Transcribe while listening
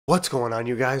What's going on,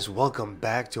 you guys? Welcome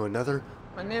back to another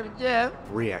My name is Jeff.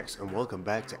 Reacts, and welcome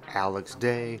back to Alex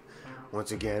Day.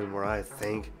 Once again, where I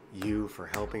thank you for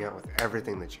helping out with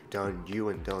everything that you've done, you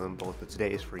and Dylan both, but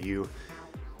today is for you.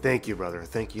 Thank you, brother.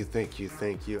 Thank you, thank you,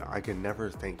 thank you. I can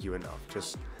never thank you enough.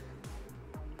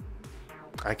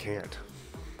 I can't.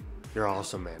 You're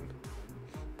awesome, man.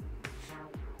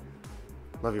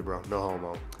 Love you, bro. No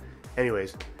homo.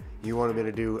 Anyways, you wanted me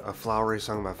to do a Flowery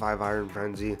song by 5 Iron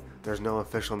Frenzy. There's no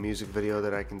official music video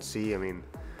that I can see. I mean,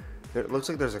 it looks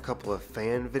like there's a couple of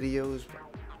fan videos.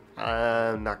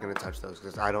 I'm not going to touch those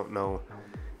because I don't know.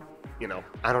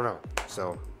 I don't know.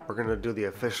 So we're going to do the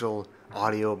official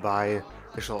audio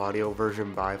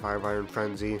version by 5 Iron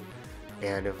Frenzy.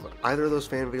 And if either of those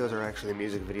fan videos are actually a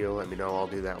music video, let me know. I'll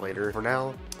do that later. For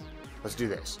now, let's do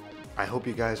this. I hope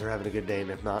you guys are having a good day,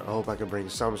 and if not, I hope I can bring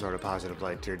some sort of positive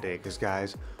light to your day, because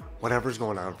guys, whatever's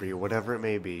going on for you, whatever it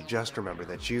may be, just remember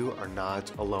that you are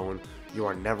not alone. You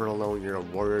are never alone. You're a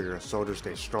warrior. You're a soldier.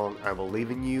 Stay strong. I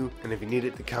believe in you. And if you need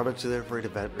it, the comments are there for an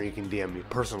event, or you can DM me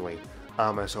personally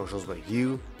on my socials. But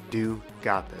you do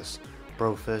got this.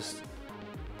 Bro fist.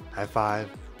 High five.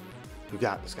 You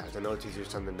got this, guys. I know it's easier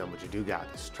said than done, but you do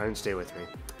got this. Try and stay with me.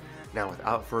 Now,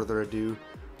 without further ado,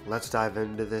 let's dive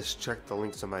into this. Check the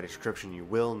links in my description. You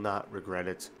will not regret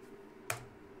it.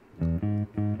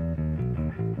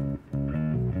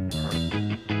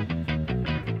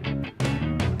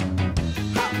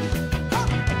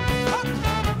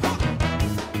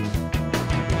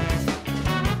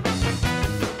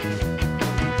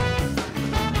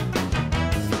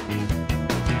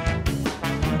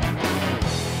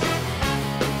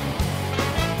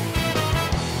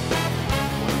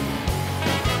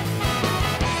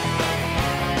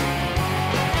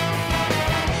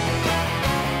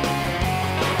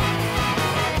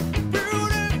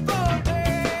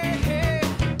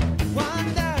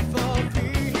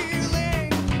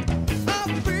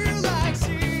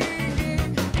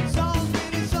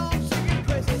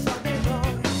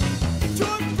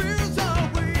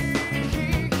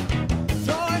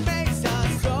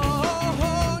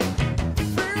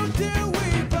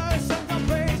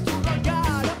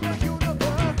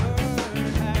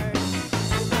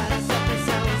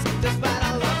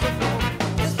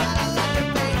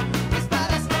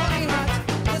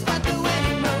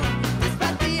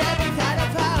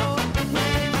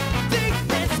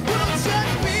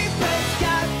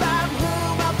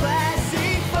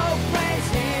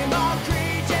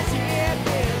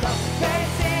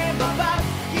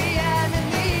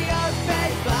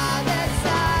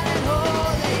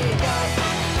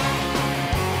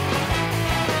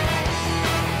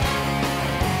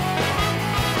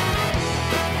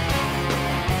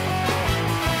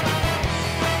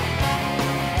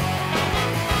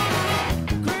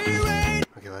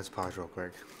 Let's pause real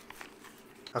quick.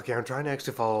 Okay, I'm trying to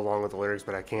actually follow along with the lyrics,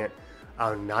 but I can't.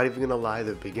 I'm not even gonna lie,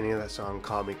 the beginning of that song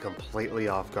caught me completely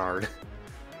off guard.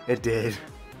 It did.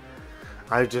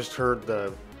 I just heard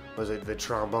the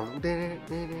trombone.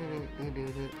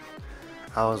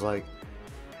 I was like,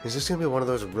 is this gonna be one of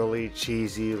those really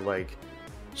cheesy, like,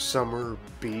 summer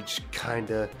beach kind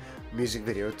of music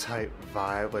video type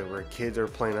vibe, like where kids are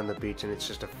playing on the beach and it's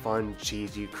just a fun,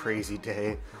 cheesy, crazy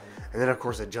day? And then, of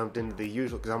course, I jumped into the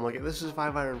usual, because I'm like, this is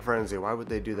 5 Iron Frenzy. Why would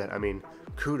they do that? I mean,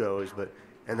 kudos, but...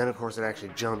 And then, of course, it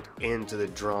actually jumped into the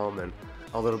drum and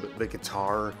a little bit the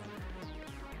guitar.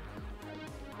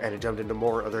 And it jumped into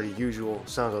more of their usual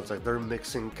sounds. It's like they're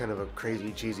mixing kind of a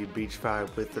crazy, cheesy beach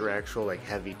vibe with their actual, like,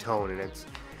 heavy tone. And it's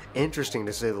interesting,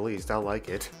 to say the least. I like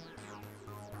it.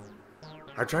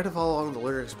 I tried to follow along with the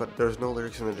lyrics, but there's no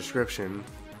lyrics in the description.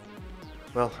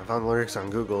 Well, I found the lyrics on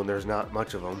Google, and there's not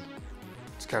much of them.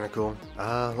 It's kind of cool.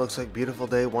 Looks like beautiful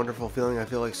day, wonderful feeling. I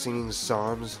feel like singing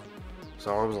psalms.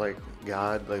 Psalms like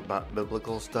God, like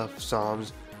biblical stuff.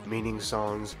 Psalms, meaning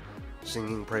songs.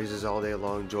 Singing praises all day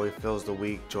long. Joy fills the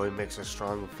weak. Joy makes us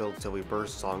strong. Filled till we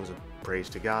burst. Songs of praise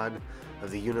to God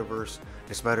of the universe.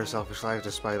 Despite our selfish lives,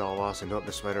 despite all loss and hope,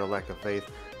 despite our lack of faith,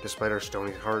 despite our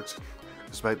stony hearts,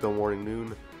 despite the morning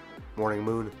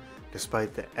moon,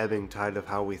 despite the ebbing tide of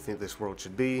how we think this world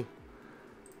should be.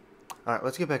 Alright,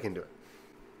 let's get back into it.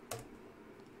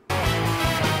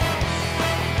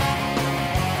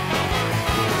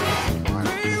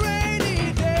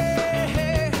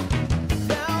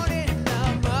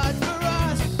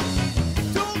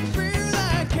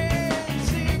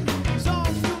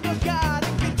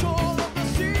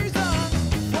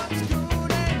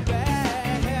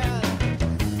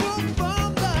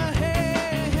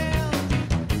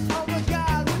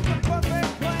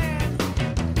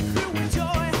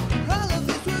 Joy, all of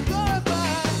this will go.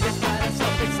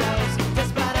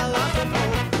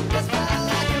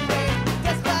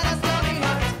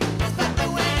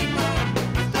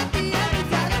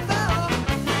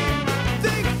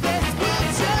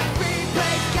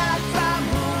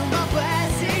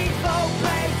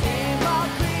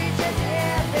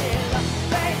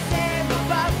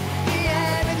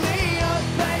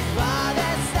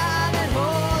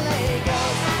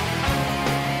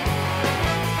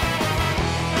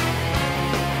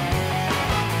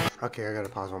 Okay, I gotta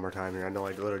pause one more time here. I know I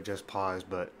literally just paused,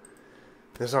 but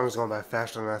this song is going by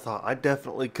faster than I thought. I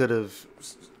definitely could have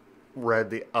read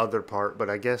the other part, but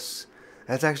I guess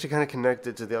that's actually kind of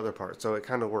connected to the other part, so it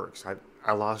kind of works.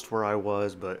 I lost where I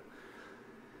was, but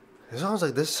it sounds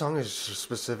like this song is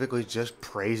specifically just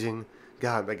praising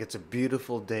God. Like, it's a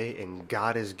beautiful day and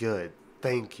God is good.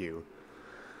 Thank you.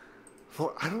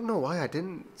 I don't know why I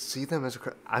didn't see them as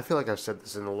a... I feel like I've said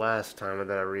this in the last time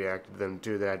that I reacted to them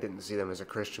too, that I didn't see them as a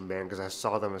Christian band because I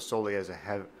saw them as solely as a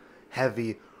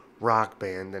heavy rock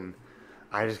band, and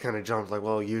I just kind of jumped like,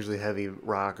 well, usually heavy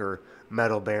rock or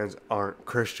metal bands aren't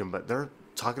Christian, but they're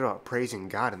talking about praising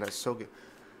God, and that's so good.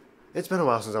 It's been a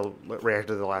while since I reacted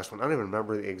to the last one. I don't even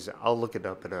remember the exact... I'll look it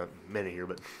up in a minute here,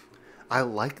 but I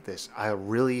like this. I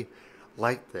really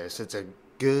like this. It's a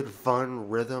good, fun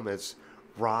rhythm. It's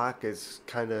rock. It's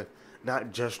kind of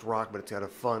not just rock, but it's got a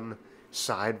fun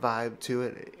side vibe to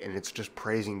it, and it's just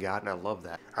praising God, and I love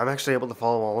that. I'm actually able to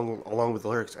follow along with the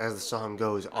lyrics as the song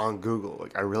goes on Google.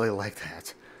 Like, I really like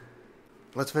that.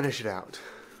 Let's finish it out.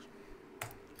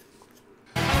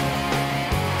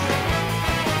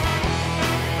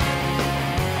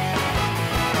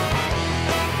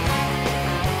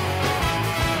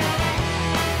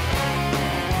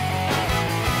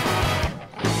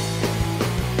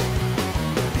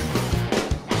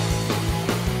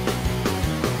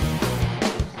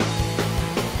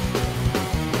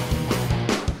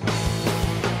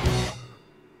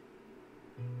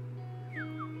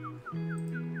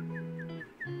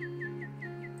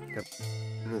 Yep.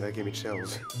 Ooh, that gave me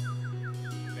chills.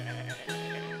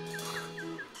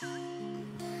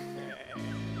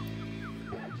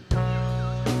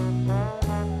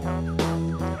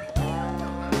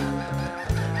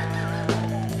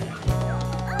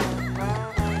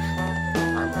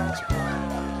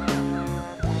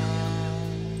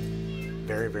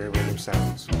 Very, very random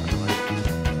sounds.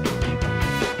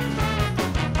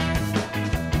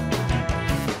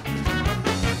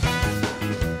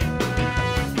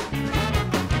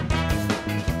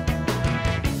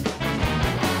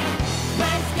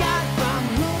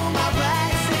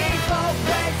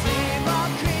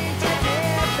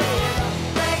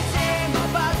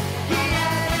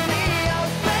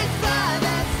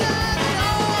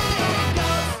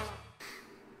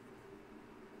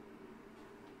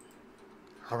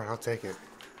 Alright, I'll take it.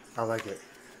 I like it.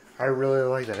 I really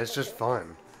like that. It's just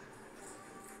fun.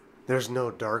 There's no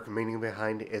dark meaning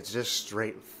behind it. It's just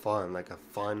straight fun. Like a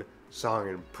fun song.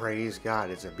 And praise God.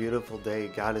 It's a beautiful day.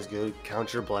 God is good.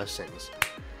 Count your blessings.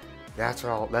 That's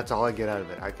all I get out of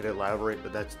it. I could elaborate,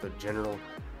 but that's the general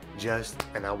gist.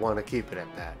 And I want to keep it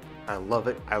at that. I love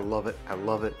it. I love it. I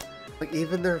love it. Like,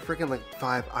 even their freaking, like,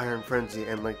 5 Iron Frenzy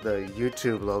and, like, the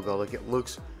YouTube logo. Like, it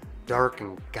looks dark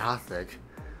and gothic.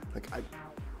 Like,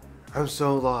 I'm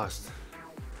so lost.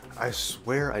 I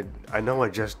swear, I know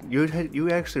you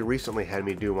actually recently had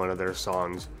me do one of their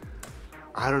songs.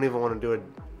 I don't even want to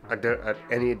do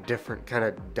any different kind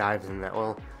of dive than that.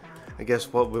 Well, I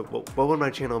guess what would my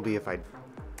channel be if I...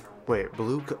 Wait,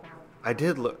 I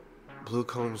did look... Blue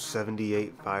Cone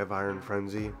 78 5 Iron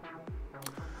Frenzy.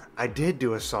 I did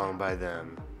do a song by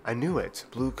them. I knew it.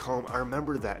 Blue Cone, I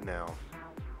remember that now.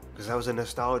 Because that was a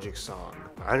nostalgic song.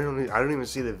 I don't even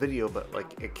see the video, but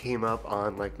like it came up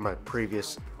on like my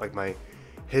previous, like my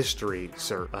history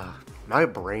search. My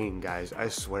brain, guys, I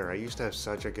swear, I used to have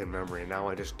such a good memory, and now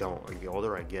I just don't. Like, the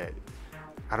older I get,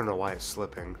 I don't know why it's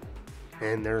slipping.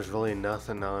 And there's really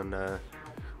nothing on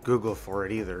Google for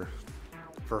it either,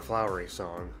 for a Flowery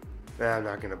song. I'm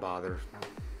not gonna bother.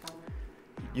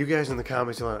 You guys in the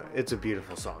comments, it's a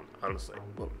beautiful song, honestly.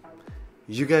 Well,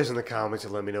 you guys in the comments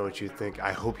and let me know what you think.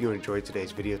 I hope you enjoyed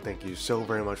today's video. Thank you so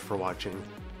very much for watching.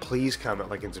 Please comment,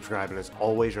 like, and subscribe. And as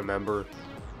always, remember,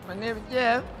 my name is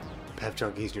Jeff. Pep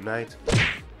Junkies unite.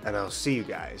 And I'll see you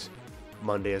guys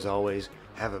Monday as always.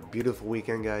 Have a beautiful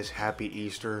weekend, guys. Happy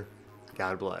Easter.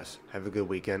 God bless. Have a good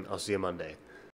weekend. I'll see you Monday.